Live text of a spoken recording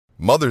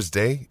Mother's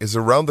Day is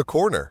around the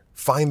corner.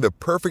 Find the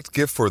perfect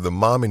gift for the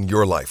mom in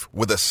your life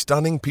with a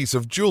stunning piece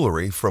of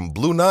jewelry from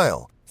Blue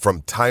Nile.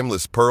 From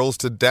timeless pearls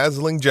to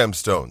dazzling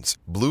gemstones,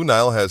 Blue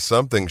Nile has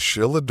something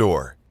she'll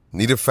adore.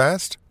 Need it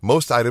fast?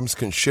 Most items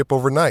can ship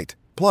overnight.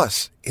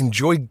 Plus,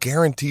 enjoy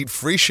guaranteed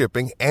free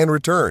shipping and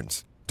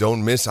returns.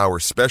 Don't miss our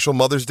special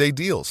Mother's Day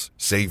deals.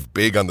 Save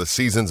big on the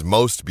season's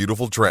most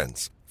beautiful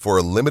trends. For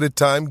a limited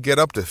time, get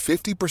up to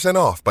 50%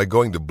 off by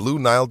going to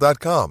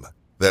BlueNile.com.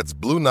 That's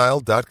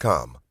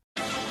BlueNile.com.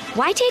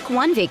 Why take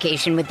one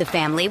vacation with the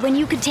family when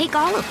you could take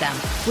all of them?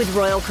 With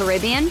Royal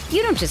Caribbean,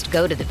 you don't just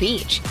go to the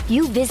beach.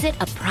 You visit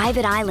a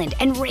private island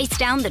and race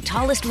down the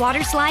tallest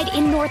water slide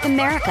in North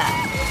America.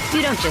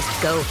 You don't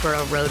just go for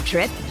a road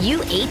trip. You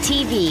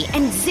ATV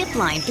and zip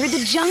line through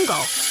the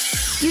jungle.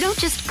 You don't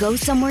just go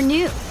somewhere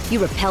new.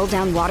 You rappel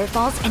down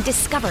waterfalls and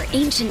discover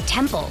ancient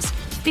temples.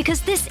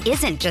 Because this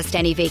isn't just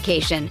any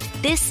vacation.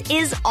 This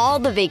is all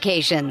the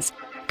vacations.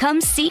 Come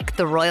seek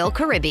the Royal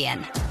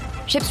Caribbean.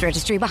 Ships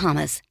Registry,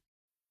 Bahamas.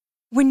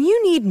 When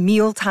you need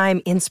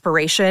mealtime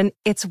inspiration,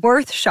 it's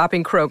worth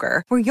shopping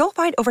Kroger, where you'll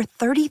find over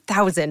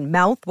 30,000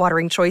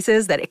 mouth-watering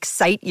choices that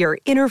excite your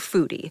inner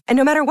foodie. And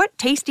no matter what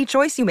tasty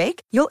choice you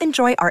make, you'll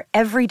enjoy our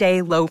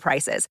everyday low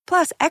prices,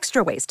 plus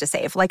extra ways to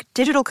save, like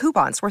digital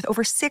coupons worth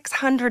over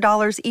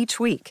 $600 each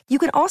week. You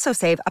can also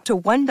save up to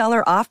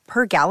 $1 off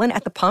per gallon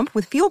at the pump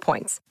with fuel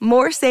points.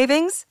 More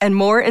savings and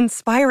more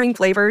inspiring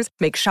flavors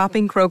make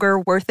shopping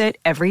Kroger worth it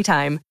every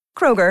time.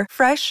 Kroger,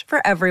 fresh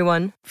for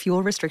everyone.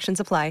 Fuel restrictions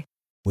apply.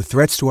 With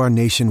threats to our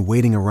nation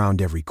waiting around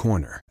every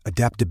corner,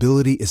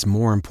 adaptability is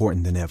more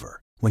important than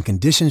ever. When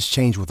conditions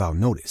change without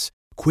notice,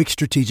 quick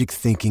strategic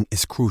thinking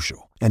is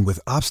crucial. And with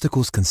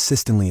obstacles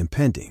consistently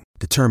impending,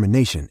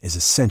 determination is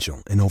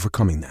essential in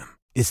overcoming them.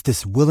 It's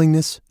this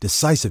willingness,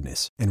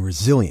 decisiveness, and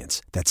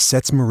resilience that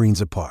sets Marines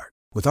apart.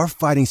 With our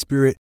fighting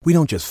spirit, we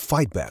don't just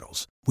fight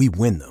battles, we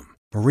win them.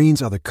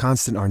 Marines are the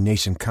constant our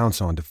nation counts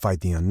on to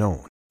fight the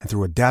unknown. And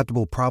through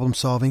adaptable problem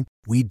solving,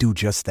 we do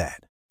just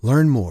that.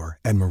 Learn more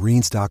at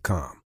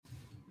marines.com.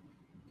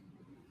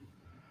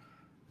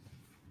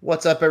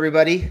 What's up,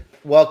 everybody?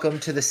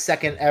 Welcome to the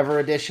second ever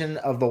edition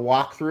of the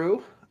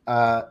Walkthrough.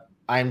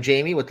 I'm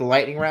Jamie with the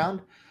Lightning Round.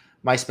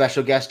 My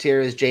special guest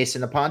here is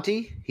Jason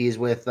Aponte. He's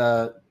with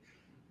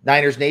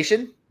Niners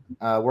Nation,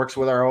 works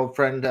with our old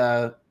friend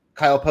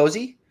Kyle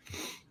Posey.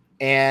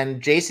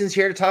 And Jason's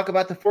here to talk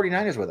about the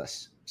 49ers with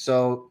us.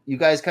 So you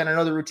guys kind of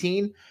know the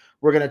routine.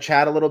 We're going to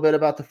chat a little bit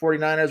about the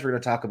 49ers. We're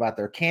going to talk about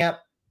their camp,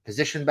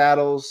 position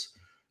battles,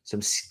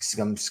 some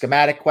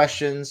schematic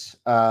questions,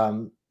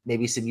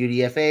 maybe some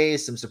UDFAs,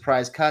 some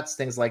surprise cuts,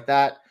 things like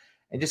that,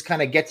 and just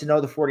kind of get to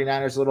know the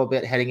 49ers a little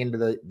bit heading into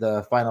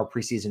the final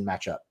preseason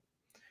matchup.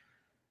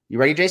 You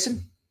ready,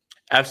 Jason?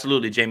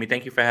 Absolutely, Jamie.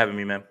 Thank you for having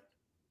me, man.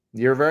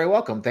 You're very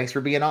welcome. Thanks for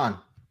being on.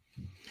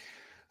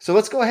 So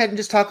let's go ahead and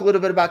just talk a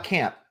little bit about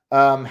camp.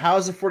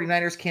 How's the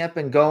 49ers camp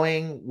been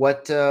going?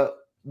 What,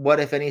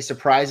 if any,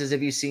 surprises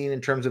have you seen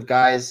in terms of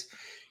guys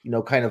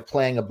kind of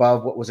playing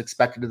above what was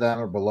expected of them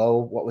or below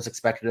what was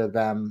expected of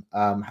them?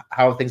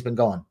 How have things been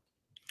going?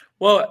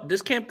 Well,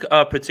 this camp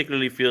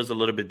particularly feels a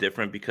little bit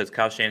different because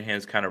Kyle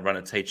Shanahan's kind of run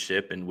a tight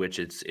ship in which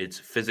it's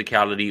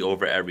physicality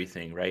over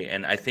everything, right?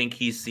 And I think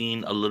he's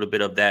seen a little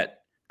bit of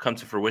that come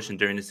to fruition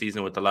during the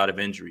season with a lot of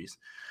injuries.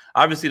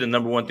 Obviously, the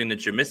number one thing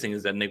that you're missing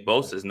is that Nick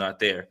Bosa is not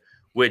there,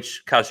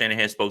 which Kyle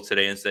Shanahan spoke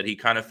today and said he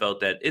kind of felt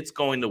that it's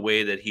going the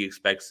way that he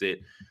expects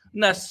it. I'm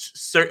not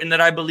certain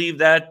that I believe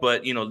that,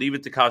 but, leave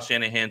it to Kyle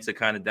Shanahan to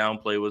kind of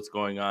downplay what's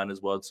going on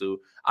as well, too.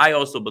 I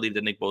also believe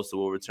that Nick Bosa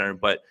will return.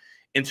 But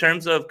in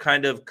terms of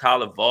kind of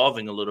Kyle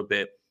evolving a little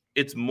bit,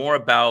 it's more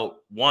about,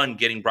 one,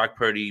 getting Brock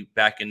Purdy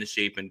back into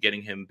shape and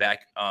getting him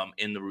back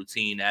in the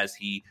routine as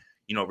he,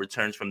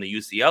 returns from the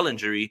UCL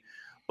injury.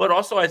 But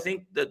also, I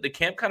think that the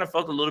camp kind of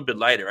felt a little bit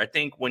lighter. I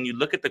think when you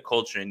look at the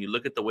culture and you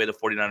look at the way the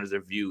 49ers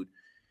are viewed,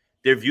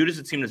 they're viewed as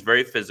a team that's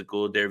very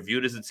physical. They're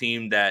viewed as a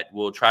team that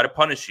will try to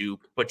punish you,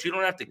 but you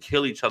don't have to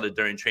kill each other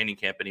during training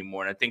camp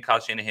anymore. And I think Kyle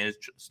Shanahan is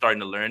starting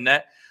to learn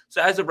that. So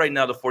as of right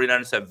now, the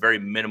 49ers have very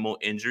minimal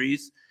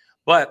injuries.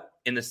 But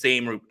in the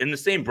same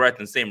breath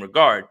and same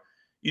regard,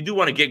 you do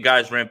want to get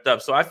guys ramped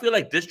up. So I feel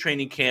like this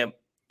training camp,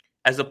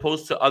 as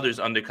opposed to others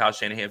under Kyle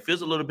Shanahan,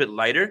 feels a little bit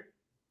lighter.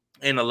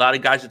 And a lot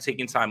of guys are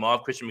taking time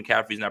off. Christian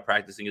McCaffrey's not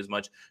practicing as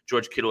much.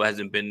 George Kittle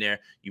hasn't been there.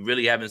 You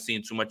really haven't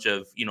seen too much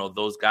of,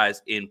 those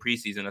guys in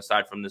preseason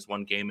aside from this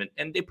one game.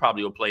 And they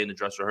probably will play in the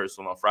dress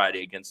rehearsal on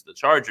Friday against the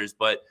Chargers.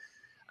 But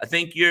I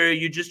think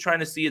you're just trying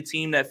to see a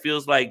team that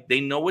feels like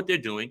they know what they're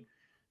doing.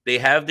 They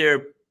have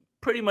their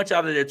pretty much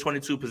out of their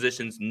 22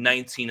 positions,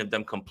 19 of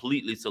them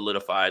completely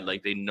solidified.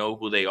 Like they know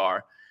who they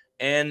are.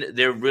 And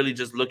they're really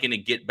just looking to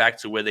get back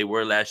to where they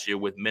were last year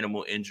with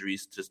minimal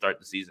injuries to start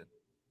the season.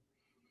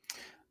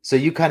 So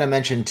you kind of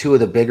mentioned two of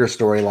the bigger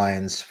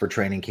storylines for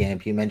training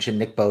camp. You mentioned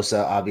Nick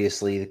Bosa,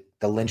 obviously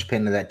the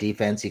linchpin of that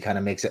defense. He kind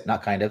of makes it,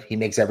 he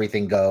makes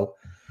everything go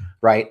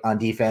right on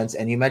defense.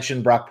 And you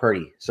mentioned Brock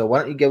Purdy. So why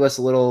don't you give us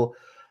a little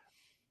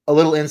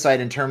insight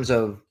in terms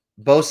of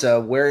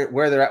Bosa,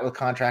 where they're at with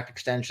contract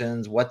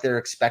extensions, what they're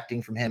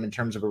expecting from him in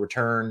terms of a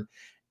return,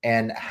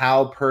 and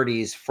how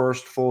Purdy's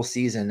first full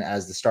season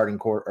as the starting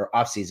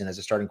off season as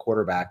a starting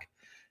quarterback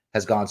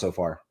has gone so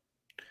far.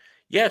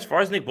 Yeah, as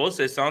far as Nick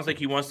Bosa, it sounds like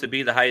he wants to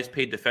be the highest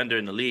paid defender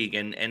in the league.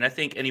 And I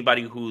think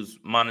anybody who's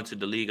monitored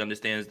the league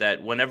understands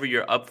that whenever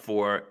you're up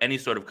for any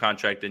sort of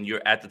contract and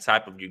you're at the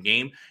top of your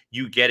game,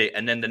 you get it.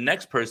 And then the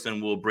next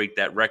person will break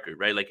that record,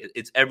 right? Like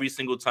it's every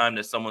single time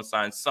that someone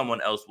signs, someone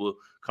else will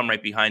come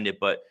right behind it.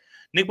 But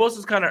Nick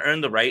Bosa's kind of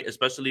earned the right,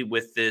 especially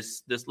with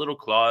this little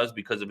clause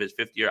because of his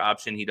fifth-year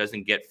option. He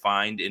doesn't get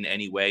fined in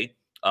any way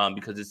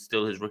because it's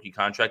still his rookie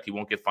contract. He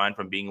won't get fined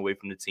from being away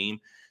from the team.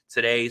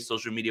 Today,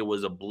 social media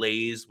was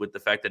ablaze with the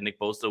fact that Nick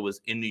Bosa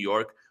was in New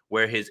York,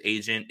 where his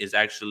agent is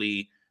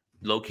actually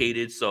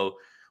located. So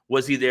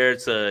was he there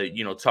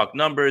to, talk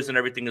numbers and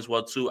everything as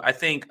well, too? I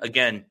think,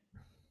 again,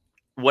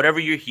 whatever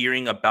you're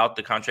hearing about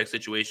the contract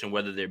situation,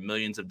 whether they're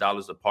millions of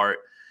dollars apart,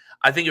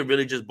 I think it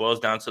really just boils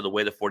down to the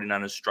way the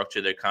 49ers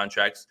structure their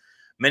contracts.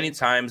 Many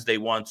times they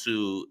want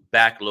to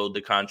backload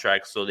the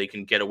contract so they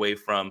can get away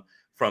from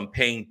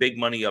paying big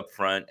money up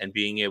front and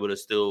being able to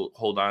still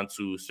hold on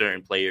to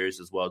certain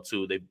players as well,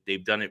 too.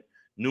 They've done it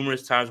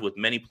numerous times with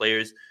many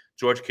players.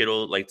 George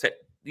Kittle,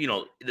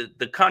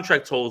 the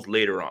contract tolls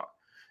later on.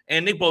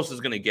 And Nick Bosa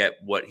is going to get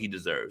what he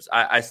deserves.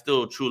 I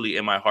still truly,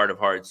 in my heart of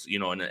hearts,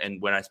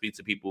 and when I speak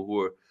to people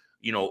who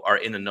are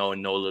in the know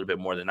and know a little bit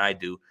more than I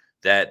do,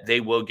 that they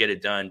will get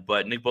it done.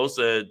 But Nick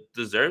Bosa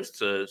deserves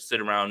to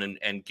sit around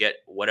and get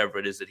whatever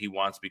it is that he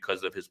wants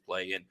because of his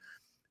play. And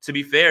to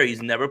be fair,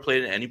 he's never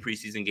played in any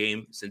preseason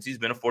game since he's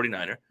been a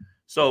 49er.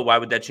 So why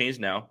would that change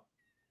now?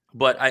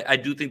 But I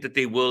do think that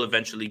they will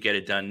eventually get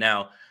it done.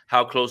 Now,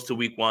 how close to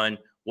week one?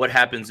 What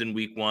happens in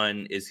week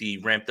one? Is he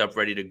ramped up,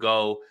 ready to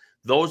go?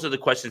 Those are the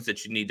questions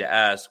that you need to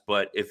ask.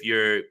 But if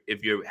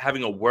you're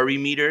having a worry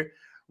meter,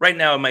 right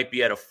now it might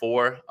be at a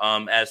 4,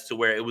 as to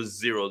where it was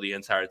 0 the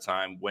entire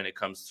time when it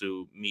comes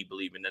to me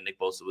believing that Nick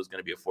Bosa was going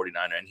to be a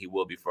 49er, and he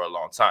will be for a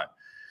long time.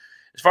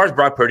 As far as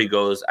Brock Purdy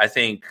goes, I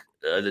think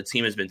the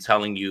team has been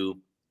telling you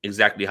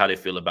exactly how they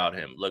feel about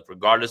him. Look,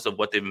 regardless of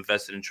what they've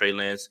invested in Trey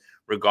Lance,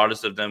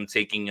 regardless of them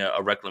taking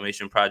a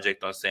reclamation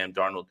project on Sam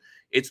Darnold,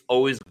 it's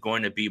always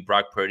going to be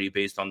Brock Purdy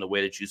based on the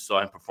way that you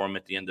saw him perform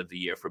at the end of the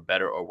year, for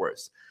better or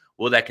worse.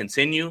 Will that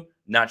continue?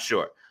 Not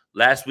sure.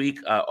 Last week,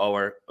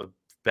 or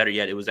better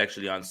yet, it was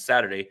actually on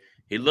Saturday,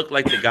 he looked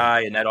like the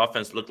guy, and that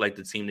offense looked like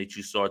the team that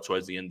you saw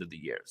towards the end of the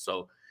year.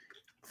 So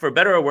for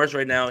better or worse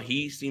right now,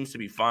 he seems to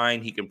be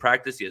fine. He can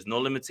practice. He has no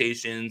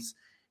limitations.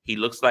 He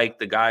looks like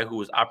the guy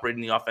who is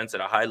operating the offense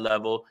at a high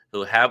level.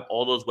 He'll have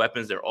all those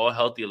weapons. They're all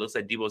healthy. It looks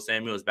like Deebo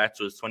Samuel is back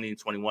to his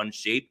 2021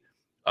 shape,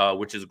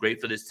 which is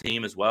great for this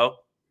team as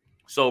well.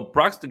 So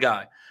Brock's the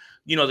guy.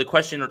 The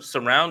question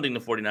surrounding the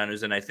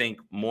 49ers, and I think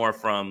more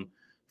from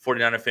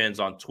 49er fans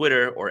on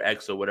Twitter or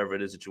X or whatever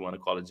it is that you want to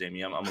call it,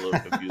 Jamie. I'm a little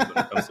confused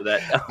when it comes to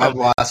that. I'm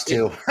lost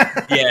too.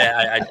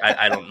 Yeah,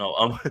 I don't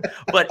know.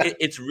 But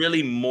it's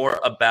really more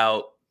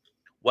about,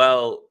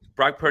 well,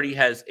 Brock Purdy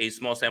has a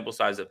small sample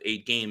size of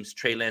 8 games.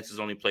 Trey Lance has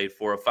only played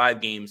 4 or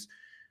 5 games.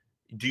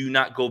 Do you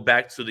not go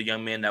back to the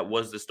young man that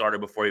was the starter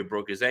before he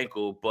broke his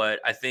ankle?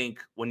 But I think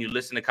when you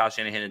listen to Kyle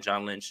Shanahan and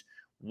John Lynch,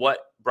 what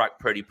Brock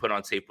Purdy put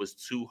on tape was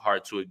too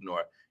hard to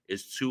ignore.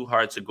 It's too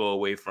hard to go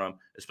away from,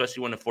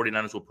 especially when the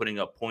 49ers were putting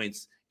up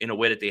points in a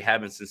way that they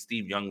haven't since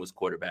Steve Young was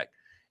quarterback.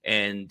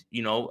 And,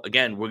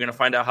 again, we're going to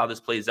find out how this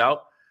plays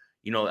out.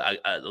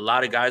 A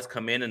lot of guys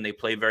come in and they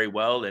play very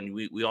well, and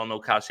we all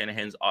know Kyle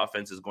Shanahan's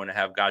offense is going to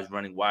have guys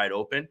running wide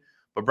open.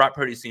 But Brock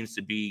Purdy seems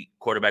to be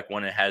quarterback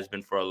one and has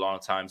been for a long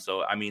time.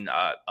 So,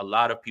 a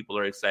lot of people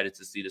are excited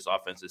to see this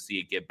offense, to see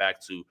it get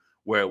back to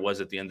where it was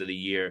at the end of the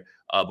year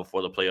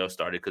before the playoffs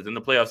started. Because in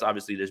the playoffs,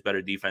 obviously, there's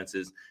better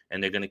defenses,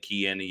 and they're going to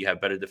key in, and you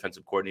have better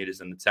defensive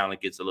coordinators, and the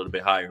talent gets a little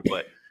bit higher.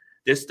 But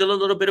there's still a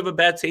little bit of a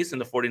bad taste in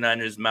the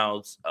 49ers'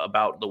 mouths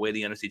about the way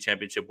the NFC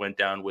Championship went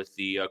down with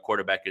the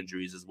quarterback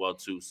injuries as well,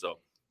 too. So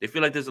they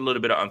feel like there's a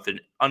little bit of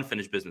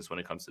unfinished business when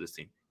it comes to this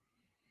team.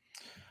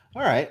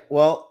 All right.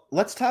 Well,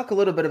 let's talk a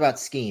little bit about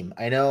scheme.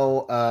 I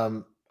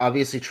know,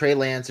 obviously, Trey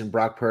Lance and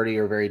Brock Purdy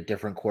are very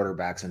different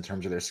quarterbacks in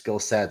terms of their skill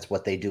sets,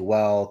 what they do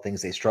well,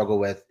 things they struggle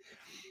with.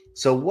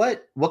 So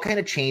what kind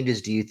of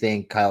changes do you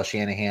think Kyle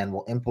Shanahan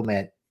will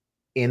implement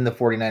in the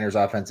 49ers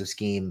offensive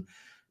scheme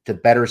to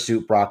better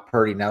suit Brock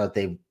Purdy now that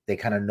they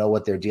kind of know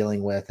what they're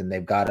dealing with and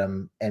they've got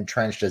him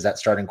entrenched as that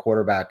starting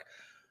quarterback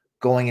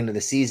going into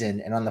the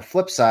season? And on the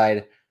flip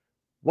side,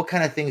 what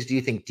kind of things do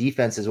you think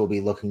defenses will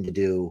be looking to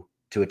do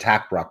to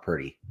attack Brock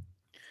Purdy?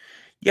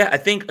 Yeah, I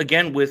think,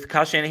 again, with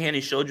Kyle Shanahan,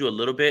 he showed you a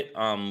little bit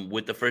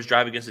with the first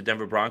drive against the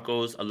Denver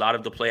Broncos, a lot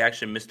of the play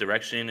action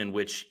misdirection in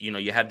which, you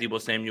have Deebo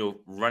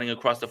Samuel running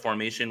across the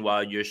formation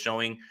while you're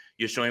showing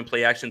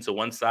play action to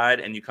one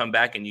side, and you come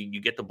back and you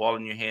get the ball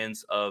in your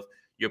hands of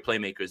your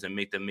playmakers and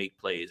make them make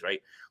plays,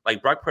 right?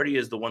 Like, Brock Purdy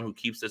is the one who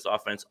keeps this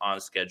offense on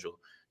schedule.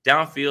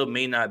 Downfield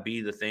may not be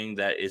the thing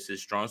that is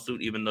his strong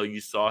suit, even though you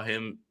saw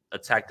him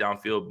attack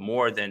downfield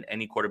more than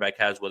any quarterback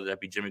has, whether that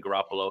be Jimmy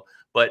Garoppolo,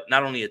 but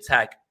not only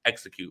attack,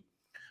 execute.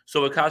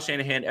 So with Kyle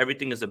Shanahan,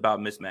 everything is about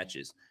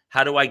mismatches.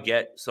 How do I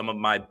get some of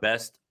my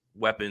best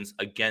weapons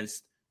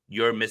against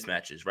your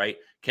mismatches, right?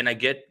 Can I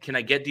get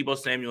Deebo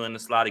Samuel in the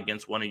slot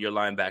against one of your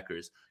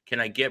linebackers?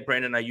 Can I get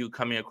Brandon Ayuk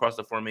coming across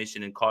the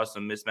formation and cause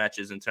some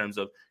mismatches in terms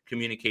of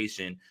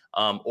communication?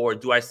 Or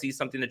do I see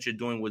something that you're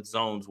doing with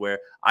zones where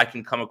I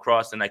can come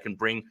across and I can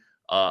bring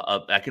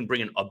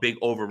in a big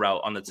over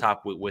route on the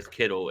top with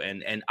Kittle?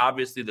 And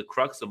obviously the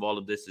crux of all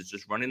of this is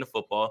just running the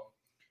football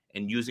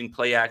and using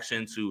play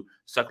action to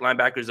suck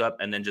linebackers up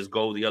and then just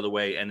go the other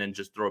way and then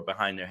just throw it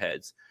behind their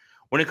heads.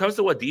 When it comes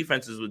to what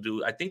defenses would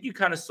do, I think you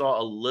kind of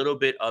saw a little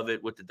bit of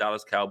it with the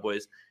Dallas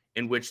Cowboys,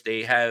 in which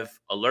they have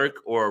a lurk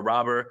or a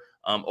robber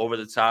over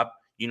the top.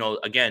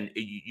 Again,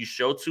 you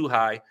show too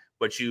high,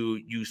 but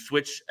you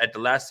switch at the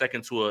last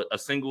second to a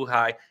single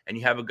high, and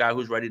you have a guy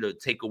who's ready to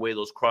take away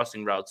those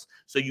crossing routes.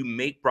 So you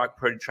make Brock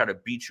Purdy try to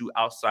beat you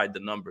outside the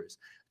numbers.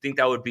 I think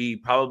that would be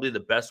probably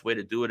the best way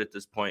to do it at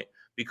this point,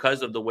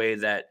 because of the way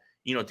that,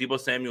 Deebo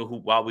Samuel, who,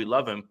 while we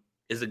love him,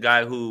 is a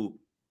guy who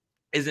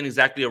isn't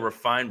exactly a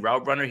refined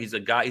route runner. He's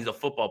a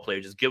football player.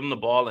 Just give him the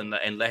ball and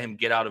let him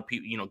get out of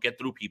people, get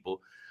through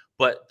people.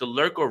 But the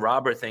lurk or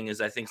robber thing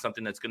is, I think,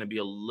 something that's going to be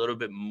a little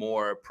bit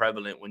more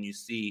prevalent when you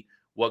see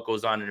what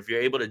goes on. And if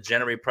you're able to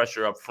generate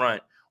pressure up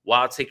front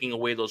while taking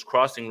away those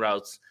crossing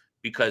routes,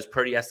 because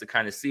Purdy has to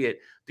kind of see it,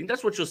 I think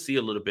that's what you'll see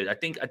a little bit. I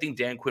think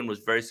Dan Quinn was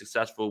very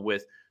successful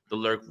with the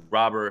lurk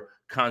robber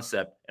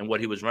concept and what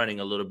he was running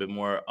a little bit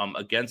more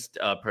against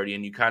Purdy.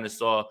 And you kind of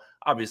saw,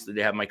 obviously,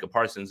 they have Micah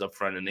Parsons up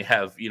front and they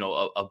have,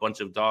 a bunch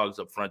of dogs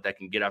up front that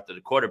can get after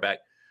the quarterback.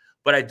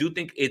 But I do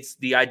think it's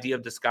the idea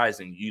of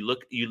disguising.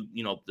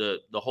 The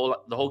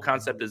whole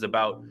concept is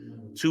about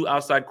two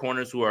outside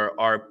corners who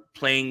are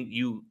playing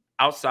you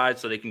outside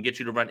so they can get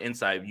you to run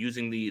inside,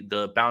 using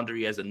the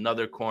boundary as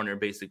another corner,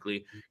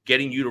 basically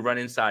getting you to run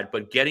inside,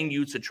 but getting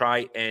you to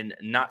try and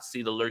not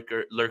see the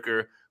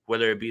lurker,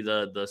 whether it be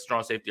the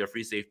strong safety or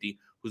free safety,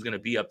 who's going to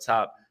be up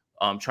top,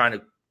 trying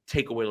to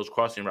take away those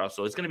crossing routes.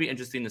 So it's going to be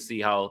interesting to see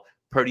how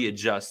Purdy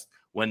adjusts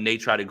when they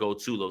try to go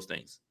to those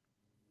things.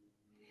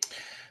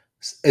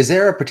 Is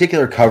there a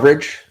particular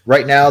coverage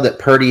right now that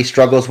Purdy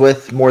struggles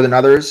with more than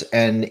others?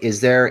 And is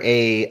there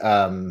a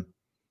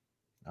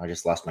I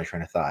just lost my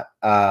train of thought.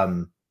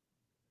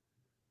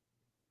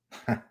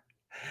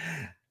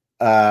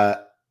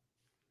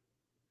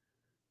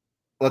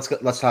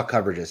 Let's talk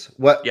coverages.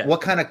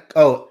 What kind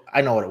of,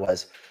 I know what it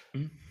was.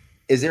 Mm-hmm.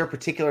 Is there a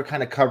particular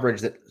kind of coverage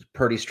that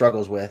Purdy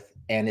struggles with?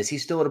 And is he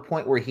still at a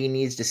point where he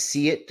needs to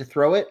see it to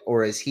throw it?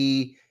 Or is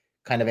he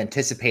kind of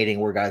anticipating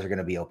where guys are going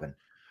to be open?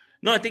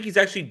 No, I think he's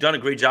actually done a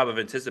great job of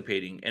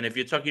anticipating. And if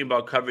you're talking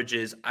about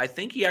coverages, I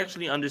think he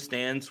actually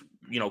understands,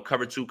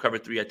 cover 2, cover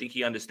 3. I think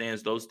he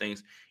understands those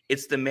things.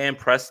 It's the man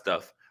press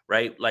stuff,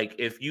 right? Like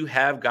if you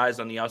have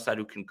guys on the outside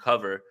who can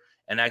cover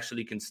and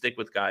actually can stick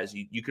with guys,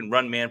 you can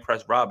run man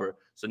press robber.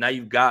 So now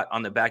you've got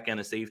on the back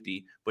end of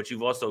safety, but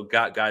you've also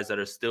got guys that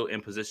are still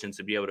in position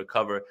to be able to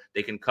cover.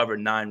 They can cover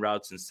 9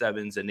 routes and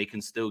 7s, and they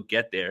can still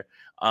get there.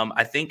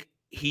 I think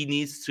he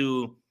needs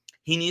to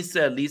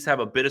at least have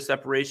a bit of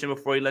separation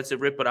before he lets it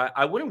rip. But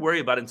I wouldn't worry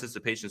about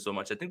anticipation so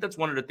much. I think that's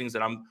one of the things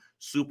that I'm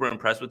super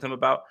impressed with him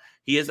about.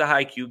 He is a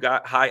high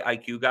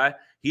IQ guy.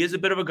 He is a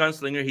bit of a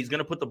gunslinger. He's going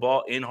to put the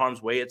ball in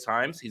harm's way at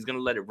times. He's going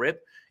to let it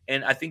rip.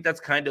 And I think that's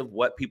kind of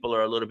what people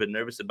are a little bit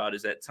nervous about,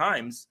 is at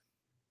times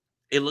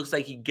it looks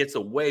like he gets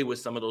away with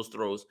some of those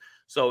throws.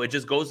 So it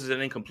just goes as an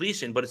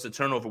incompletion, but it's a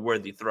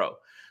turnover-worthy throw.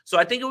 So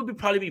I think it would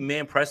probably be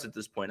man press at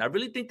this point. I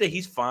really think that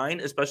he's fine,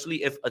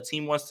 especially if a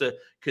team wants to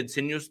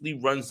continuously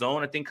run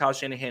zone. I think Kyle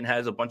Shanahan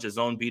has a bunch of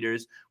zone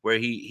beaters where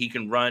he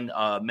can run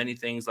many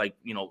things, like,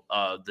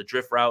 the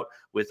drift route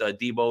with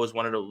Deebo is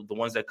one of the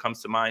ones that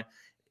comes to mind.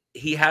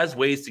 He has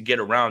ways to get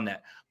around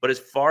that. But as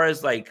far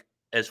as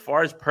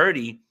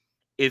Purdy,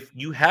 if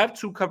you have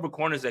 2 cover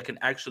corners that can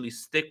actually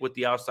stick with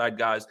the outside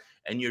guys,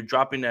 and you're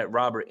dropping that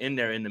robber in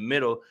there in the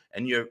middle,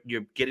 and you're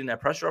getting that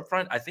pressure up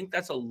front, I think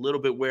that's a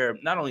little bit where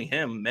not only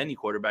him, many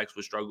quarterbacks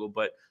would struggle,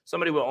 but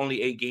somebody with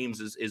only 8 games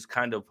is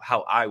kind of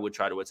how I would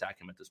try to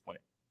attack him at this point.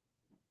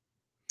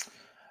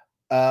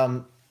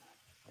 I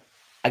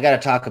got to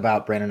talk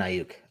about Brandon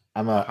Ayuk.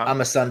 I'm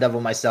a Sun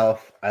Devil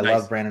myself. I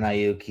love Brandon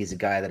Ayuk. He's a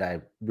guy that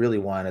I really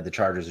wanted the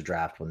Chargers to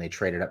draft when they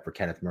traded up for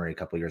Kenneth Murray a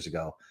couple years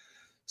ago.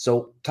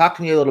 So talk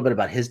to me a little bit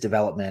about his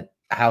development,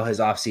 how his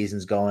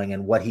offseason's going,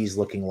 and what he's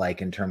looking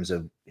like in terms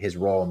of his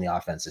role in the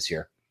offense this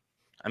year.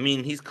 I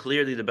mean, he's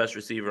clearly the best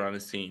receiver on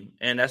his team.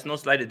 And that's no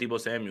slight at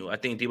Deebo Samuel. I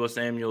think Deebo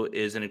Samuel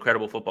is an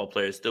incredible football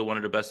player, still one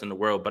of the best in the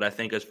world. But I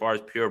think as far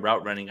as pure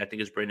route running, I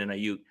think it's Brandon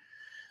Ayuk.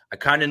 I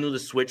kind of knew the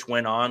switch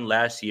went on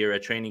last year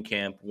at training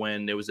camp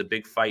when there was a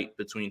big fight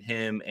between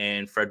him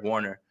and Fred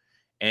Warner.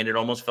 And it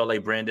almost felt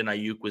like Brandon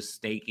Ayuk was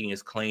staking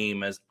his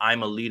claim as,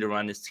 I'm a leader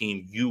on this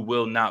team. You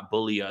will not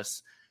bully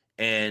us.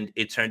 And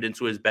it turned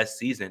into his best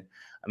season.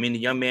 I mean, the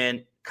young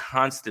man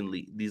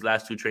constantly, these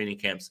last 2 training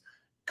camps,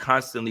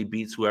 constantly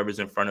beats whoever's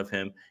in front of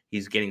him.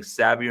 He's getting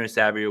savvier and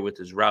savvier with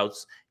his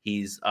routes.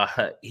 He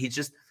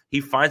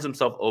finds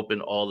himself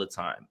open all the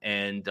time.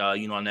 And,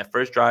 on that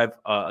first drive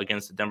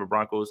against the Denver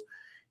Broncos,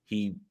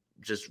 he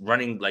just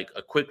running like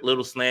a quick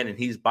little slant and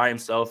he's by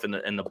himself and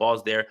the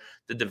ball's there.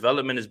 The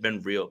development has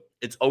been real.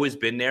 It's always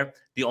been there.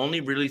 The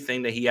only really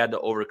thing that he had to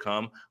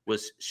overcome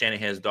was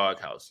Shanahan's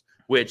doghouse,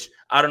 which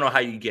I don't know how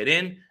you get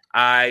in.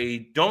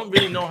 I don't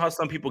really know how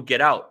some people get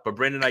out, but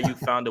Brandon Ayuk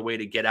found a way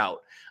to get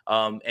out.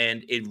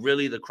 And it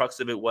really, the crux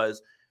of it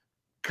was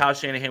Kyle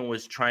Shanahan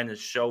was trying to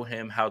show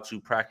him how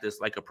to practice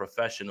like a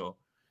professional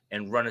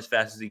and run as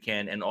fast as he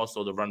can, and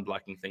also the run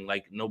blocking thing,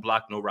 like no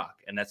block, no rock.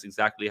 And that's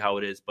exactly how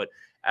it is. But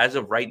as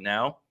of right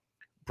now,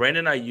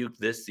 Brandon Ayuk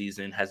this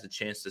season has a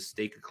chance to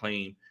stake a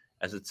claim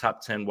as a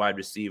top 10 wide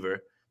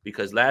receiver,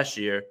 because last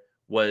year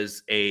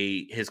was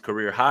his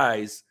career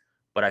highs,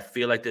 but I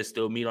feel like there's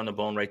still meat on the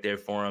bone right there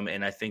for him.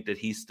 And I think that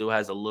he still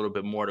has a little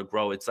bit more to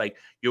grow. It's like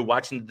you're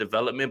watching the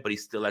development, but he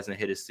still hasn't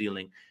hit his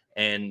ceiling.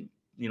 And,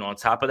 on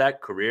top of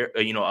that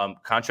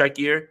contract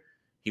year,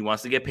 he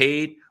wants to get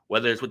paid,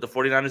 whether it's with the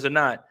 49ers or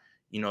not.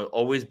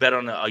 Always bet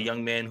on a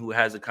young man who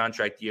has a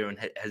contract year and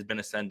has been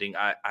ascending.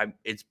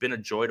 It's been a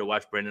joy to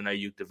watch Brandon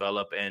Ayuk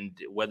develop, and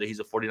whether he's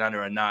a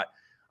 49er or not,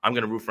 I'm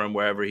going to root for him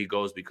wherever he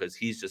goes because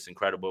he's just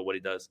incredible at what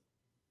he does.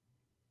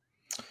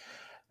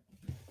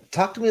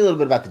 Talk to me a little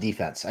bit about the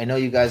defense. I know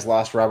you guys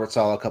lost Robert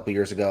Saleh a couple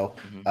years ago.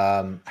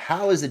 Mm-hmm.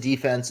 How has the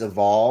defense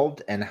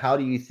evolved, and how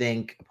do you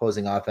think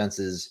opposing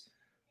offenses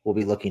will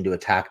be looking to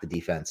attack the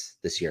defense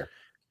this year?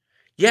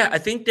 Yeah, I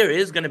think there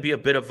is going to be a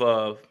bit of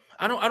a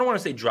I don't want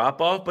to say drop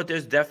off, but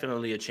there's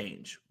definitely a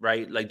change,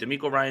 right? Like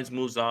DeMeco Ryans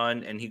moves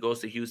on and he goes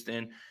to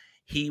Houston.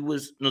 He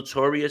was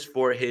notorious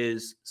for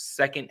his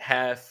second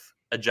half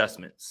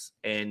adjustments,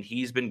 and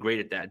he's been great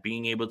at that,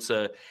 being able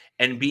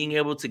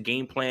to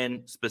game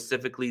plan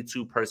specifically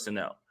to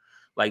personnel,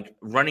 like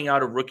running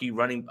out a rookie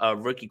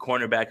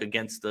cornerback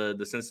against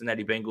the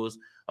Cincinnati Bengals.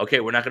 Okay,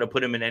 we're not going to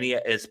put him in any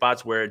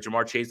spots where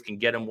Jamar Chase can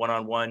get him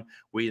one-on-one.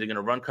 We're either going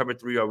to run cover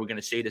 3 or we're going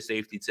to shade a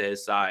safety to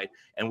his side,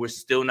 and we're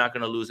still not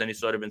going to lose any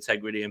sort of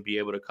integrity and be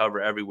able to cover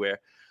everywhere.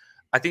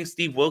 I think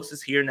Steve Wilkes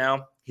is here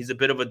now. He's a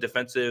bit of a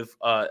defensive,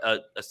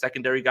 a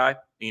secondary guy.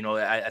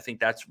 I think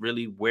that's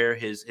really where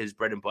his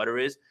bread and butter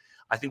is.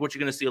 I think what you're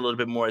going to see a little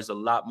bit more is a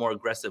lot more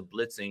aggressive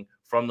blitzing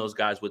from those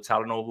guys with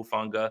Talanoa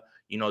Hufanga.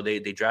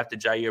 They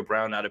drafted Jair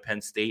Brown out of Penn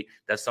State.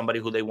 That's somebody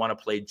who they want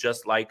to play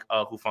just like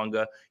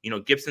Hufanga.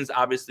 Gibson's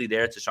obviously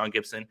there. Tashawn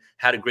Gibson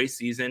had a great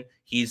season.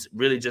 He's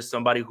really just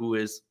somebody who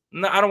is,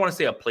 I don't want to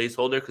say a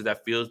placeholder because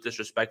that feels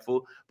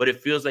disrespectful, but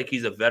it feels like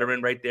he's a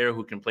veteran right there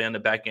who can play on the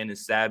back end,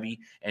 is savvy,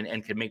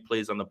 and can make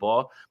plays on the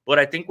ball. But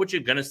I think what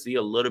you're going to see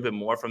a little bit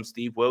more from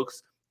Steve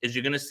Wilkes is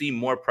you're going to see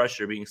more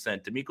pressure being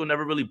sent. DeMeco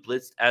never really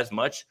blitzed as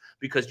much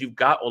because you've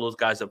got all those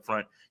guys up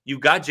front. You've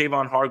got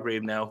Javon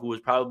Hargrave now, who is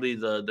probably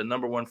the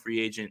number one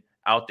free agent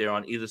out there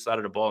on either side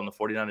of the ball, and the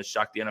 49ers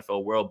shocked the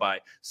NFL world by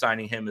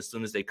signing him as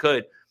soon as they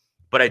could.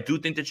 But I do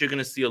think that you're going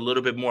to see a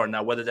little bit more.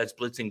 Now, whether that's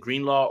blitzing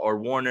Greenlaw or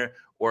Warner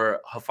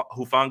or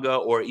Hufanga,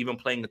 or even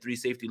playing the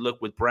 3-safety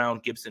look with Brown,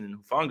 Gibson, and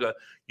Hufanga,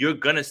 you're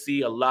going to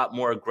see a lot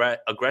more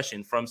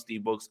aggression from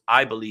Steve Wilkes,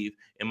 I believe,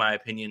 in my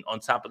opinion, on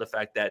top of the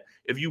fact that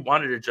if you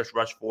wanted to just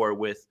rush forward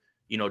with,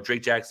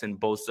 Drake Jackson,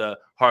 Bosa,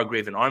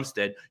 Hargrave, and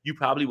Armstead, you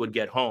probably would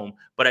get home.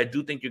 But I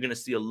do think you're going to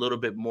see a little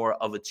bit more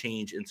of a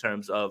change in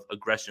terms of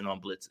aggression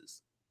on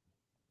blitzes.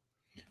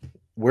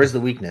 Where's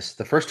the weakness?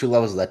 The first two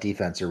levels of that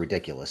defense are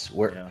ridiculous.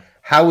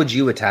 How would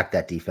you attack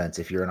that defense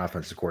if you're an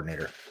offensive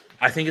coordinator?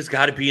 I think it's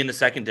got to be in the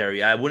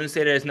secondary. I wouldn't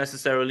say that it's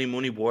necessarily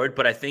Mooney Ward,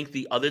 but I think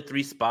the other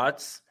 3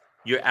 spots,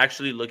 you're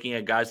actually looking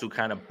at guys who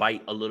kind of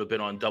bite a little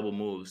bit on double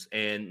moves.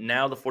 And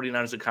now the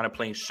 49ers are kind of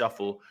playing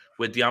shuffle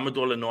with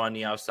Diamador Lenoir on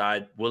the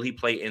outside. Will he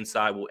play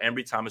inside? Will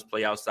Ambry Thomas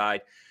play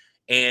outside?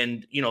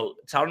 And,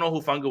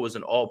 Talanoa Hufanga was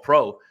an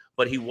all-pro,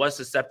 but he was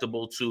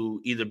susceptible to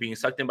either being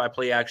sucked in by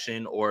play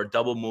action or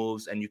double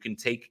moves, and you can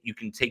take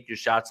your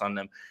shots on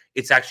them.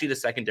 It's actually the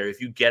secondary. If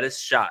you get a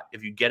shot,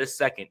 if you get a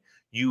second,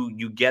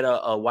 you get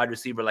a wide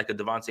receiver like a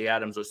Devontae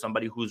Adams or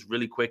somebody who's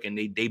really quick and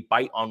they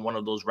bite on one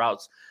of those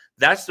routes.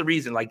 That's the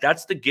reason. Like,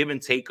 that's the give and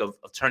take of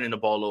turning the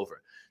ball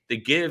over. The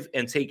give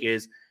and take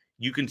is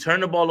you can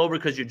turn the ball over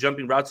because you're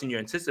jumping routes and you're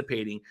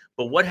anticipating.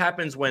 But what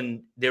happens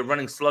when they're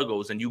running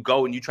sluggos and you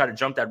go and you try to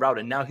jump that route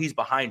and now he's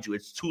behind you?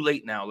 It's too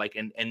late now.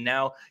 And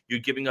now you're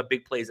giving up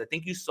big plays. I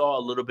think you saw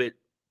a little bit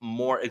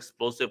more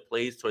explosive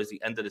plays towards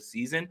the end of the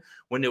season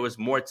when there was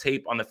more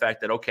tape on the fact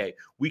that, okay,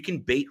 we can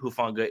bait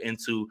Hufanga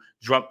into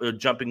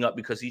jumping up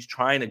because he's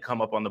trying to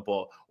come up on the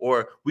ball,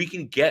 or we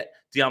can get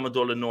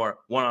Diamador Lenoir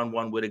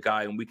one-on-one with a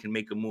guy and we can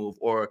make a move,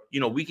 or,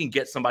 we can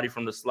get somebody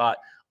from the slot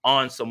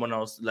on someone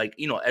else. Like,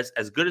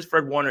 as good as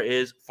Fred Warner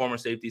is, former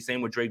safety, same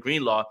with Dre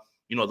Greenlaw,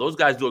 those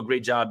guys do a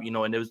great job,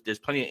 and there's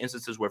plenty of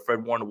instances where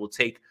Fred Warner will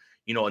take,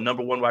 a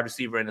number one wide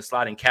receiver in the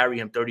slot and carry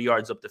him 30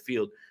 yards up the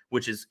field,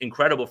 which is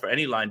incredible for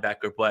any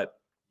linebacker. But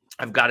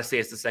I've got to say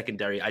it's the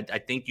secondary. I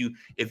think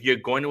if you're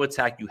going to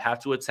attack, you have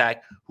to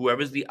attack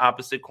whoever's the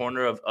opposite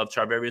corner of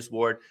Charvarius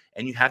Ward,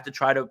 and you have to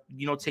try to,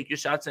 take your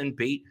shots and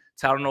bait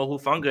Talanoa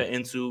Hufanga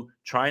into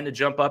trying to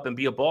jump up and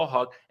be a ball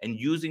hawk and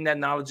using that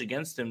knowledge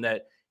against him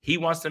that he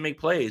wants to make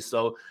plays.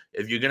 So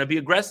if you're going to be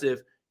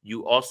aggressive,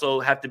 you also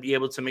have to be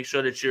able to make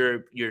sure that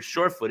you're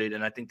sure-footed,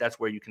 and I think that's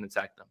where you can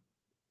attack them.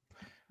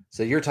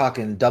 So you're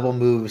talking double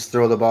moves,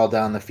 throw the ball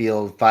down the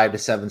field, 5 to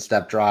 7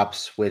 step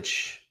drops,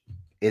 which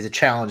is a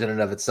challenge in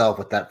and of itself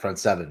with that front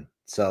seven.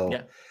 So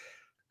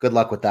good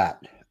luck with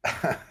that.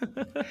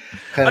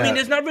 I mean,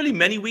 there's not really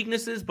many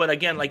weaknesses, but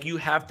again, like, you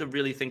have to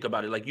really think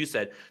about it. Like you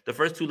said, the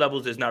first two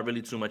levels, there's not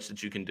really too much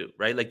that you can do,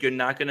 right? Like, you're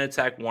not going to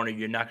attack Warner.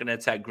 You're not going to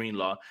attack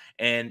Greenlaw.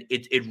 And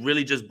it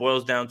really just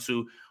boils down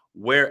to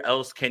where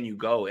else can you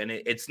go? And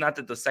it's not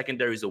that the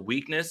secondary is a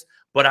weakness,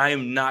 but I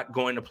am not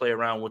going to play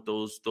around with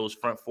those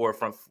front four,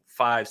 front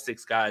 5,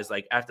 6 guys.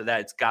 Like, after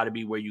that, it's got to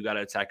be where you got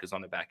to attack is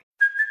on the back.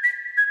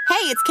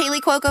 Hey, it's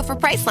Kaylee Cuoco for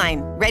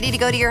Priceline. Ready to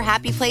go to your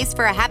happy place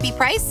for a happy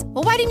price?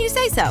 Well, why didn't you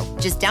say so?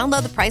 Just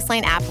download the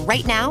Priceline app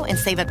right now and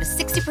save up to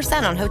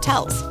 60% on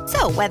hotels.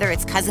 So whether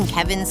it's Cousin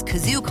Kevin's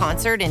Kazoo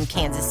Concert in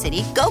Kansas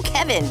City, go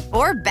Kevin,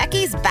 or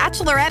Becky's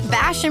Bachelorette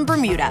Bash in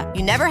Bermuda,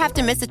 you never have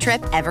to miss a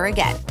trip ever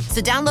again.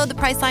 So download the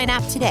Priceline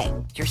app today.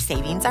 Your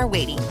savings are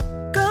waiting.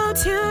 Go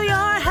to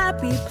your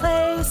happy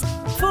place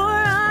for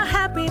a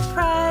happy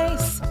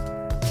price.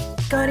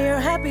 Go to your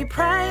happy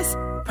price,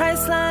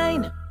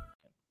 Priceline.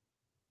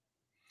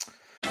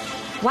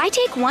 Why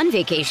take one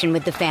vacation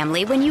with the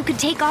family when you could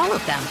take all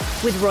of them?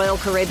 With Royal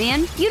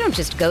Caribbean, you don't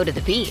just go to the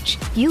beach.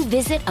 You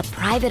visit a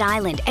private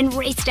island and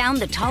race down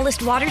the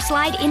tallest water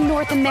slide in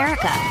North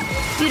America.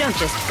 You don't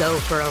just go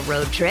for a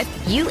road trip.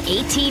 You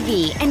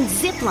ATV and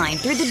zip line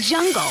through the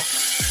jungle.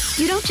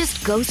 You don't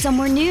just go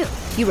somewhere new.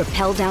 You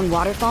rappel down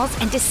waterfalls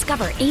and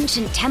discover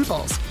ancient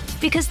temples.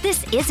 Because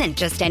this isn't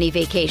just any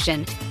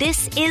vacation.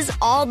 This is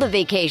all the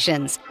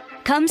vacations.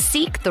 Come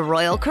seek the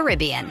Royal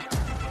Caribbean.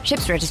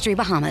 Ships Registry,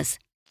 Bahamas.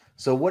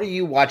 So what are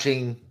you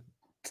watching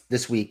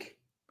this week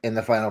in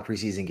the final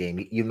preseason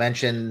game? You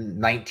mentioned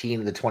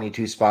 19 of the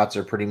 22 spots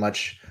are pretty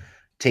much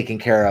taken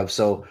care of.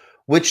 So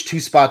which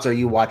 2 spots are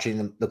you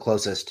watching the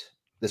closest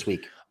this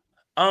week?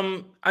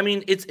 I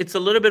mean, it's a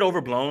little bit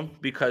overblown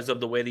because of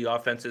the way the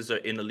offenses are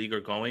in the league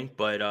are going,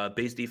 but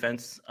base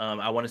defense,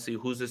 I want to see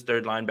who's this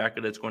third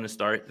linebacker that's going to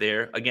start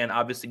there. Again,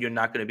 obviously you're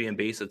not going to be in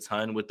base a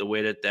ton with the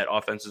way that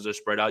offenses are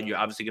spread out. You're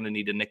obviously going to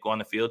need a nickel on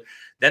the field.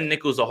 Then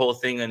nickel's a whole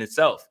thing in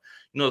itself.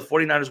 You know, the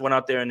 49ers went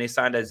out there and they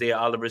signed Isaiah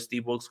Oliver.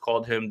 Steve Wilkes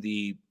called him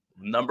the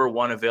number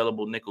 1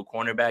 available nickel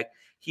cornerback.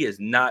 He has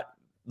not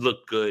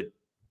looked good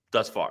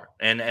thus far.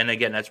 And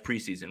again, that's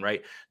preseason,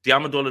 right?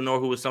 Diamador Lenore,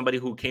 who was somebody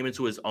who came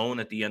into his own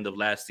at the end of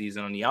last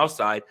season on the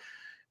outside,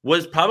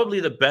 was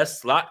probably the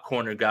best slot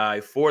corner guy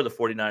for the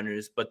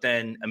 49ers. But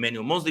then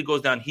Emmanuel Mosley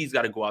goes down. He's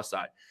got to go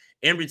outside.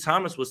 Ambry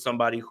Thomas was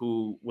somebody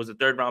who was a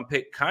 3rd-round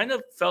pick, kind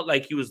of felt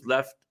like he was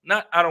left,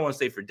 I don't want to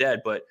say for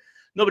dead, but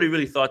nobody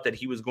really thought that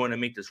he was going to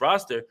make this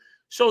roster.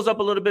 Shows up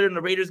a little bit in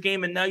the Raiders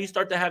game, and now you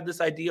start to have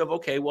this idea of,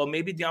 okay, well,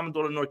 maybe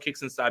Diamador Lenore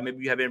kicks inside.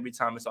 Maybe you have Ambry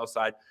Thomas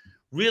outside.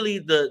 Really,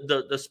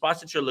 the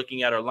spots that you're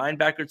looking at are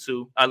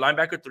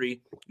linebacker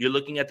 3. You're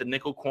looking at the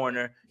nickel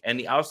corner and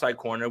the outside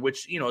corner,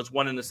 which, you know, is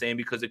one and the same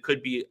because it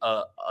could be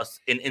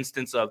an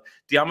instance of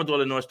Diamador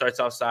Lenore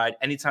starts outside.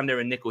 Anytime they're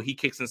in nickel, he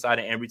kicks inside,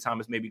 and Ambry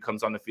Thomas maybe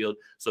comes on the field,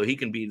 so he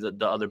can be the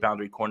other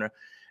boundary corner.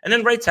 And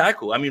then right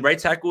tackle. I mean, right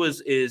tackle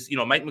is you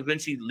know, Mike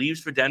McGlinchey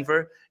leaves for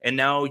Denver, and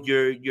now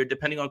you're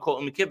depending on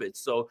Colton McKivitz.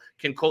 So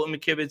can Colton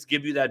McKivitz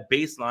give you that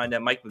baseline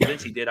that Mike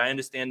McGlinchey did? I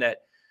understand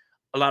that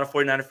a lot of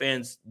 49er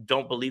fans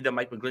don't believe that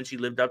Mike McGlinchey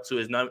lived up to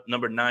his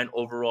number 9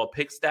 overall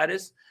pick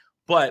status,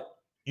 but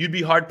you'd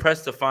be hard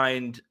pressed to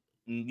find,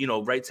 you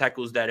know, right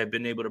tackles that have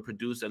been able to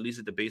produce at least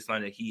at the baseline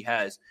that he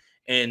has.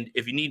 And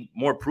if you need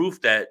more proof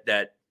that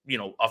you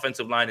know,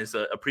 offensive line is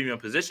a premium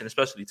position,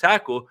 especially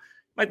tackle,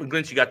 Mike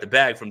McGlinchey got the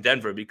bag from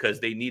Denver because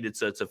they needed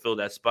to fill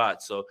that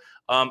spot. So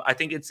I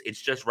think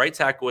it's just right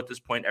tackle at this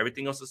point.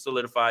 Everything else is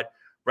solidified.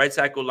 Right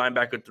tackle,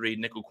 linebacker 3,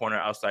 nickel corner,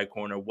 outside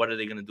corner. What are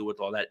they going to do with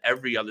all that?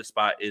 Every other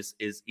spot is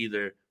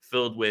either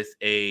filled with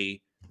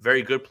a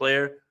very good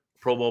player,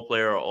 Pro Bowl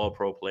player, or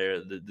all-pro player.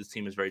 This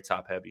team is very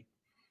top-heavy.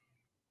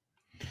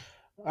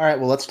 All right,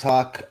 well, let's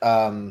talk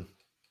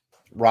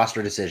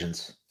roster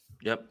decisions.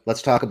 Yep.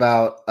 Let's talk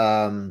about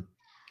 1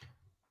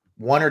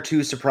 or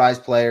 2 surprise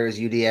players,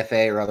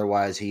 UDFA or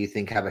otherwise, who you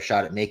think have a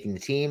shot at making the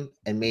team,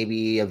 and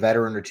maybe a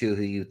veteran or 2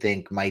 who you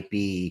think might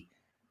be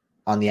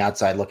on the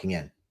outside looking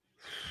in.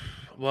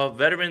 Well,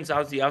 veterans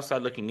out the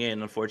outside looking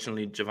in,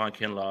 unfortunately, Javon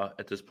Kinlaw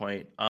at this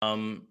point.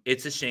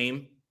 It's a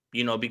shame,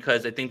 you know,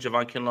 because I think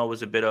Javon Kinlaw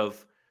was a bit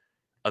of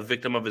a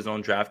victim of his own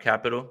draft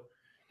capital,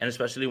 and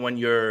especially when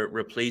you're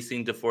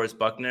replacing DeForest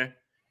Buckner.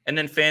 And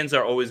then fans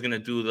are always going to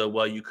do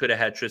well, you could have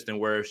had Tristan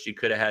Wirfs, you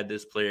could have had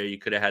this player, you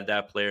could have had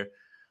that player.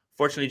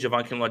 Fortunately,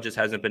 Javon Kinlaw just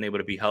hasn't been able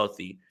to be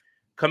healthy.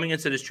 Coming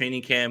into this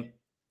training camp,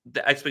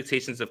 the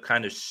expectations have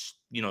kind of,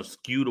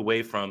 skewed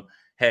away from,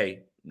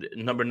 hey,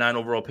 number 9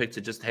 overall pick to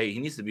just, hey, he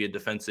needs to be a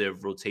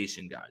defensive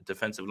rotation guy,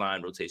 defensive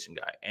line rotation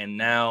guy. And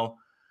now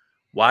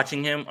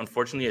watching him,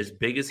 unfortunately, as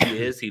big as he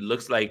is, he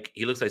looks like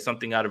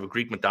something out of a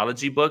Greek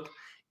mythology book,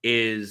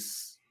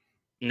 is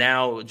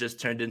now just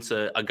turned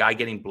into a guy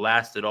getting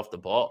blasted off the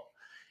ball.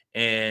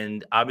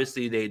 And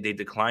obviously they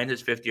declined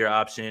his 5th-year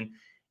option.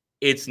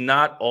 it's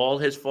not all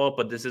his fault,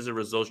 but this is a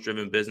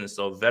results-driven business.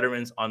 So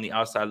veterans on the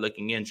outside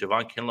looking in,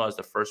 Javon Kinlaw is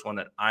the first one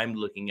that I'm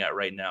looking at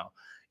right now,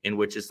 in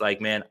which it's like,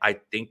 man, I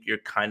think you're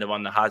kind of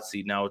on the hot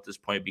seat now at this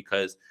point,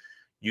 because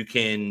you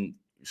can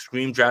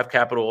scream draft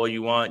capital all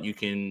you want. You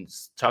can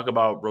talk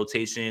about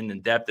rotation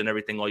and depth and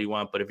everything all you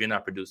want, but if you're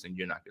not producing,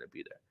 you're not going to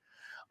be there.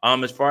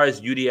 As far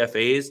as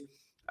UDFAs,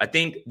 I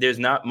think there's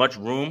not much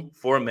room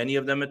for many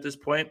of them at this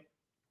point,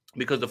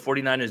 because the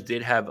 49ers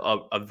did have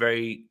a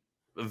very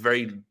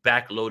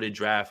backloaded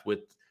draft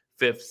with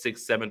 5th,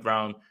 6th, 7th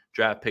round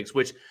draft picks,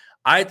 which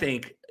I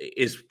think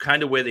is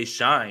kind of where they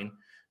shine.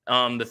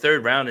 The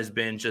 3rd round has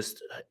been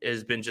just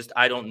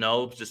I don't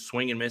know, just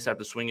swing and miss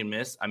after swing and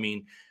miss. I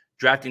mean,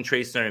 drafting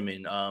Trey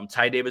Sermon,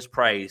 Ty Davis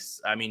Price.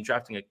 I mean,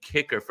 drafting a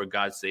kicker, for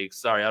God's sake.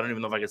 Sorry, I don't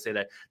even know if I can say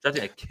that.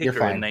 Drafting a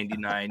kicker in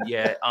 99.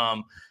 Yeah.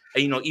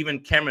 Even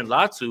Cameron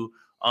Latu.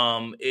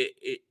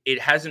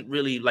 It hasn't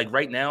really, like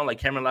right now, like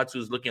Cameron Latu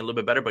is looking a little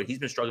bit better, but he's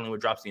been struggling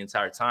with drops the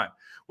entire time.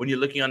 When you're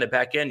looking on the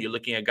back end, you're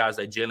looking at guys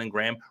like Jalen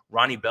Graham.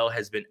 Ronnie Bell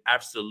has been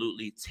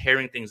absolutely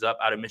tearing things up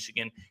out of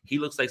Michigan. He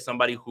looks like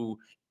somebody who,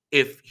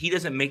 if he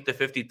doesn't make the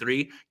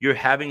 53, you're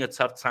having a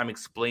tough time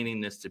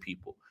explaining this to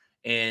people.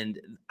 And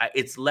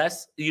it's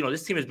less,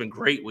 this team has been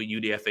great with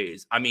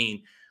UDFAs. I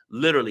mean,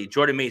 literally,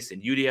 Jordan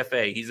Mason,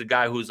 UDFA. He's a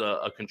guy who's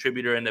a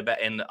contributor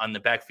on the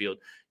backfield.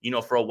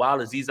 For a while,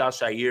 Azeez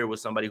Al-Shaair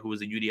was somebody who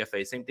was a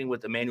UDFA. Same thing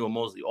with Emmanuel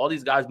Mosley. All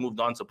these guys moved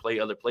on to play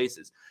other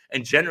places.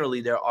 And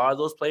generally, there are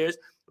those players.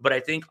 But I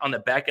think on the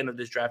back end of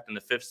this draft, in the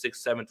 5th,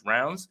 6th, 7th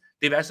rounds,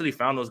 they've actually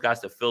found those guys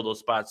to fill those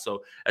spots.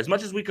 So as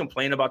much as we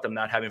complain about them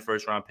not having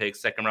 1st-round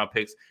picks, 2nd-round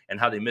picks, and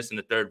how they miss in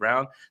the 3rd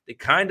round, they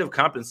kind of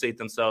compensate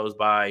themselves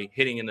by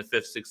hitting in the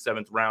 5th, 6th,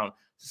 7th round.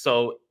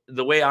 So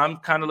the way I'm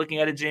kind of looking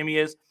at it, Jamie,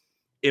 is,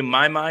 in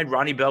my mind,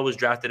 Ronnie Bell was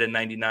drafted at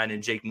 99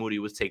 and Jake Moody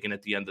was taken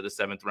at the end of the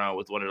 7th round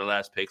with one of the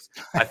last picks.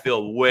 I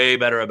feel way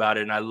better about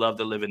it, and I love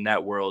to live in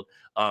that world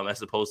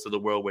as opposed to the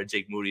world where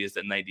Jake Moody is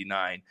at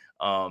 99,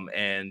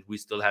 and we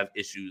still have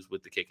issues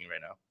with the kicking right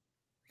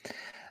now.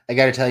 I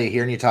got to tell you,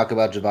 hearing you talk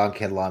about Javon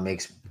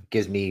Kinlaw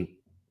gives me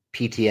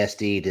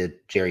PTSD to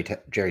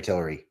Jerry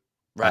Tillery.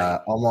 Right.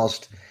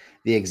 Almost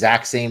the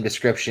exact same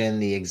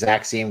description, the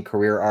exact same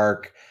career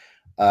arc.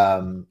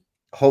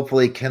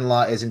 Hopefully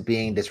Kinlaw isn't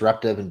being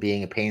disruptive and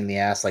being a pain in the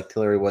ass like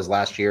Tillery was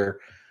last year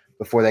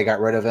before they got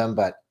rid of him.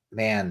 But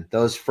man,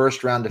 those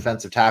 1st-round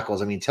defensive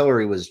tackles, I mean,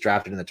 Tillery was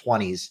drafted in the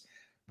 20s,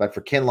 but for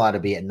Kinlaw to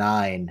be at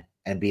 9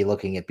 and be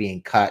looking at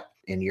being cut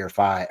in year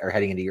 5 or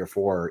heading into year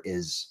 4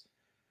 is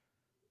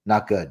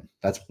not good.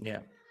 That's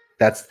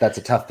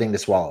a tough thing to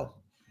swallow.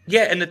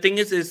 Yeah. And the thing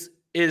is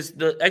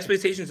the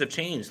expectations have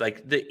changed.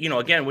 Like,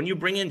 again, when you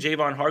bring in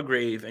Javon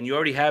Hargrave and you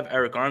already have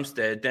Eric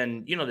Armstead,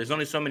 then, there's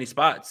only so many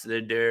spots.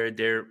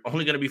 They're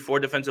only going to be 4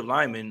 defensive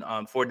linemen,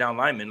 4 down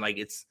linemen. Like,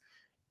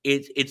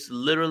 it's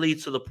literally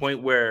to the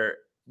point where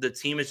the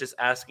team is just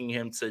asking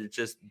him to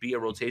just be a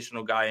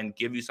rotational guy and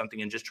give you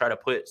something and just try to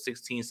put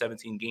 16,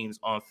 17 games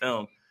on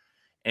film.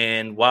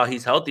 And while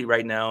he's healthy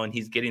right now and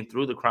he's getting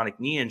through the chronic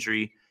knee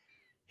injury,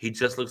 he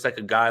just looks like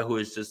a guy who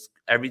is just,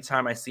 every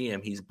time I see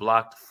him, he's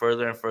blocked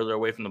further and further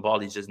away from the ball.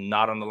 He's just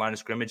not on the line of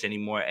scrimmage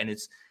anymore. And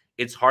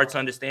it's hard to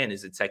understand.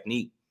 Is it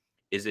technique?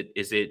 Is it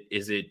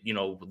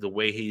the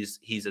way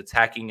he's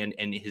attacking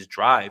and his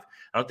drive?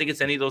 I don't think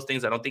it's any of those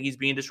things. I don't think he's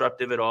being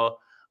disruptive at all.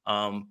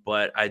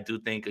 But I do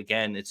think,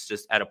 again, it's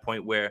just at a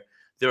point where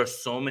there are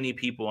so many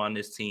people on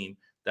this team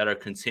that are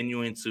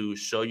continuing to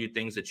show you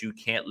things that you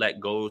can't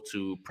let go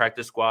to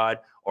practice squad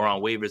or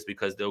on waivers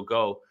because they'll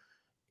go.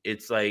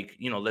 It's like,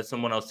 let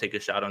someone else take a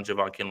shot on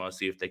Javon Kinlaw and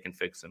see if they can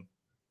fix him.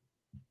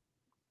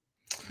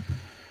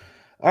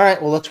 All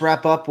right, well, let's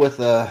wrap up with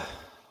a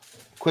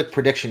quick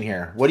prediction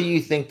here. What do you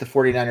think the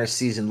 49ers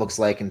season looks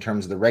like in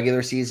terms of the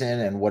regular season,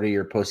 and what are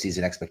your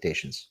postseason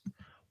expectations?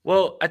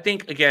 Well, I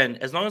think, again,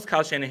 as long as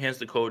Kyle Shanahan's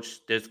the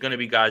coach, there's going to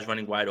be guys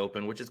running wide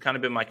open, which has kind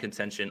of been my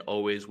contention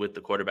always with the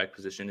quarterback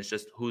position. It's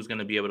just who's going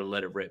to be able to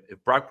let it rip.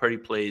 If Brock Purdy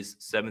plays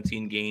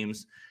 17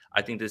 games,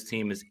 I think this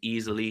team is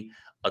easily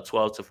a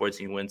 12 to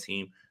 14 win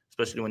team,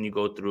 especially when you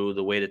go through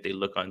the way that they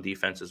look on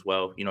defense as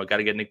well. Got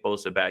to get Nick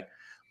Bosa back.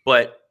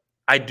 But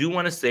I do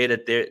want to say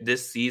that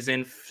this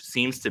season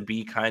seems to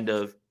be kind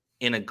of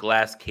in a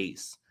glass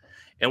case.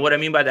 And what I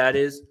mean by that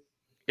is,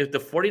 if the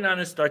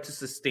 49ers start to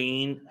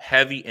sustain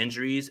heavy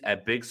injuries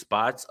at big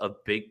spots of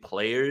big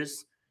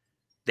players,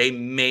 they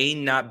may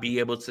not be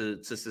able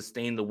to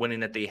sustain the winning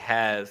that they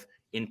have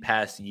in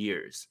past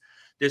years.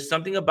 There's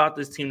something about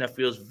this team that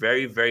feels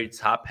very, very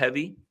top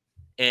heavy.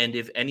 And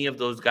if any of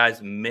those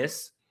guys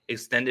miss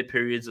extended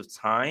periods of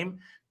time,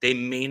 they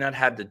may not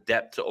have the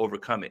depth to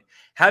overcome it.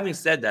 Having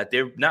said that,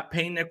 they're not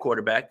paying their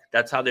quarterback.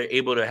 That's how they're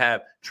able to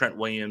have Trent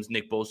Williams,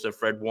 Nick Bosa,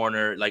 Fred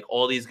Warner, like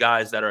all these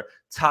guys that are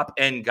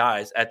top-end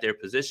guys at their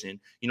position.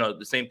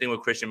 The same thing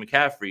with Christian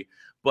McCaffrey.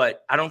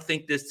 But I don't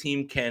think this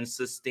team can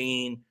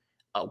sustain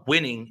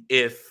winning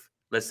if,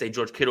 let's say,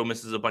 George Kittle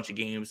misses a bunch of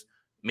games.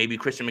 Maybe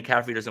Christian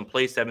McCaffrey doesn't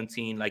play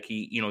 17 like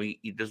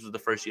this was the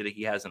first year that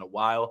he has in a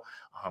while.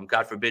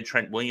 God forbid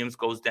Trent Williams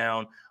goes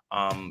down.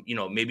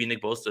 Maybe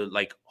Nick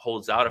Bosa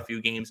holds out a few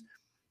games.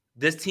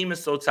 this team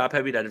is so top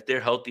heavy that if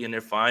they're healthy and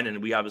they're fine,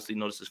 and we obviously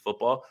know this is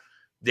football,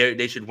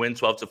 they should win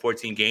 12 to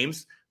 14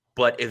 games.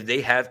 But if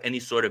they have any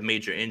sort of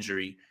major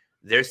injury,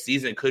 their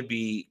season could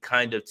be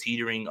kind of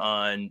teetering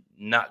on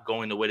not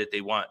going the way that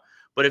they want.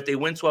 But if they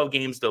win 12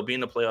 games, they'll be in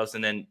the playoffs.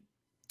 And then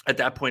at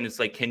that point, it's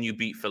like, can you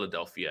beat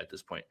Philadelphia at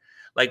this point?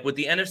 Like with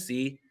the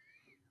NFC,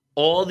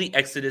 all the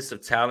exodus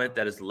of talent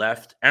that is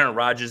left, Aaron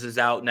Rodgers is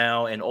out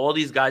now, and all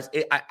these guys.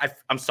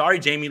 I'm sorry,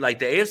 Jamie. Like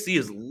the AFC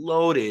is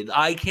loaded.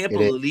 I can't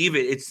believe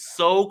it. It's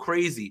so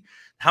crazy.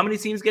 How many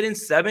teams get in?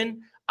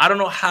 7? I don't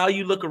know how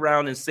you look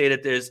around and say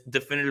that there's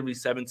definitively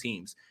 7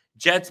 teams.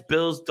 Jets,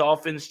 Bills,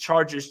 Dolphins,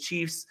 Chargers,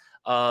 Chiefs.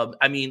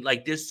 I mean,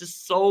 like there's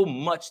just so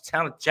much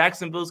talent.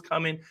 Jacksonville's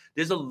coming.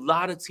 There's a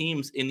lot of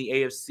teams in the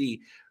AFC.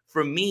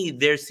 For me,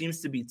 there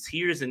seems to be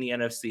tiers in the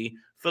NFC.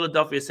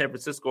 Philadelphia, San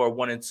Francisco are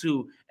 1 and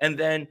 2, and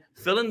then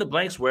fill in the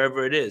blanks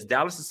wherever it is.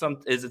 Dallas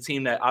is a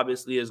team that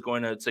obviously is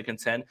going to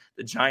contend.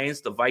 The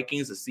Giants, the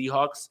Vikings, the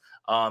Seahawks,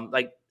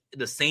 like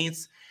the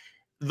Saints.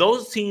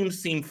 Those teams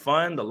seem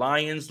fun. The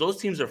Lions, those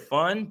teams are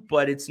fun,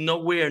 but it's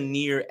nowhere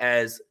near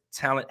as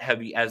talent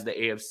heavy as the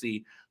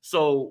AFC.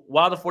 So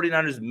while the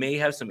 49ers may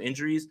have some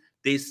injuries,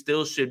 they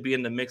still should be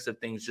in the mix of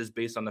things just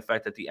based on the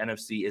fact that the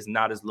NFC is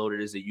not as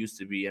loaded as it used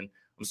to be. And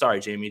I'm sorry,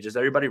 Jamie, just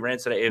everybody ran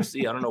to the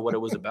AFC. I don't know what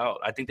it was about.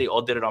 I think they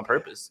all did it on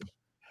purpose.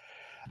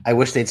 I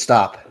wish they'd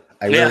stop.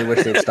 I really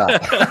wish they'd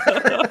stop.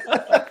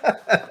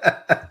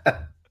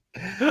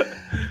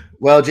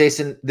 Well,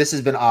 Jason, this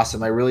has been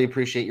awesome. I really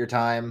appreciate your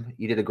time.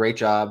 You did a great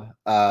job.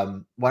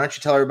 Why don't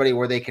you tell everybody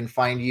where they can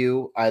find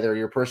you, either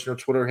your personal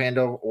Twitter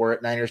handle or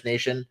at Niners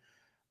Nation,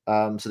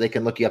 so they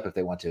can look you up if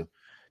they want to.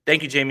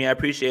 Thank you, Jamie. I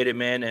appreciate it,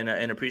 man,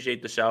 and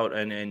appreciate the shout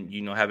and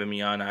having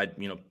me on. I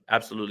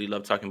absolutely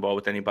love talking ball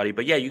with anybody.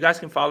 But yeah, you guys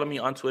can follow me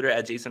on Twitter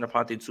at Jason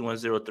Aponte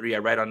 2103. I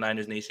write on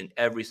Niners Nation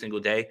every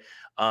single day.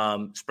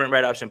 Sprint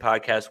Right Option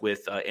podcast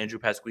with Andrew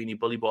Pasquini,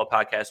 Bully Ball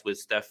podcast with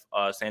Steph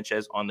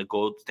Sanchez on the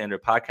Gold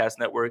Standard Podcast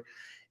Network.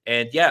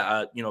 And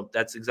yeah,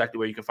 that's exactly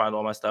where you can find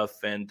all my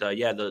stuff. And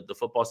the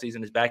football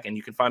season is back, and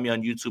you can find me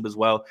on YouTube as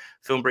well,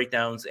 film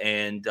breakdowns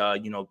and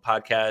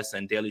podcasts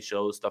and daily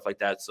shows, stuff like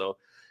that. So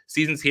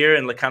season's here,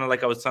 and kind of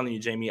like I was telling you,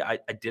 Jamie, I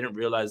didn't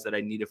realize that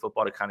I needed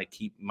football to kind of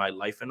keep my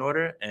life in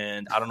order,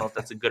 and I don't know if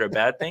that's a good or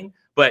bad thing,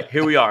 but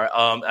here we are.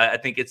 I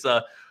think it's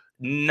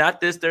not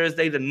this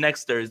Thursday, the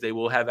next Thursday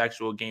we'll have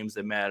actual games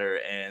that matter,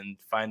 and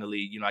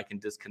finally, I can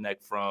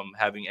disconnect from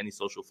having any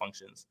social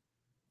functions.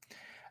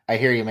 I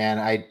hear you,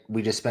 man.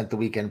 We just spent the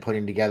weekend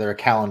putting together a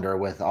calendar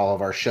with all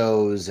of our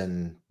shows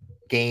and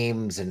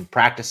games and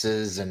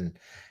practices, and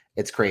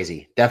it's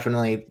crazy.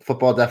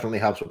 Football definitely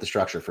helps with the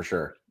structure for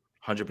sure.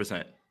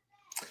 100%.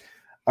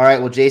 All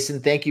right. Well,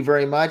 Jason, thank you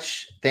very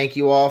much. Thank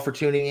you all for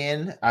tuning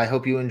in. I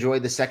hope you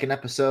enjoyed the second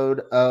episode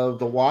of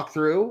the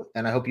walkthrough,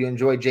 and I hope you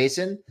enjoyed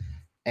Jason,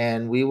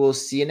 and we will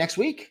see you next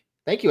week.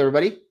 Thank you,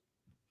 everybody.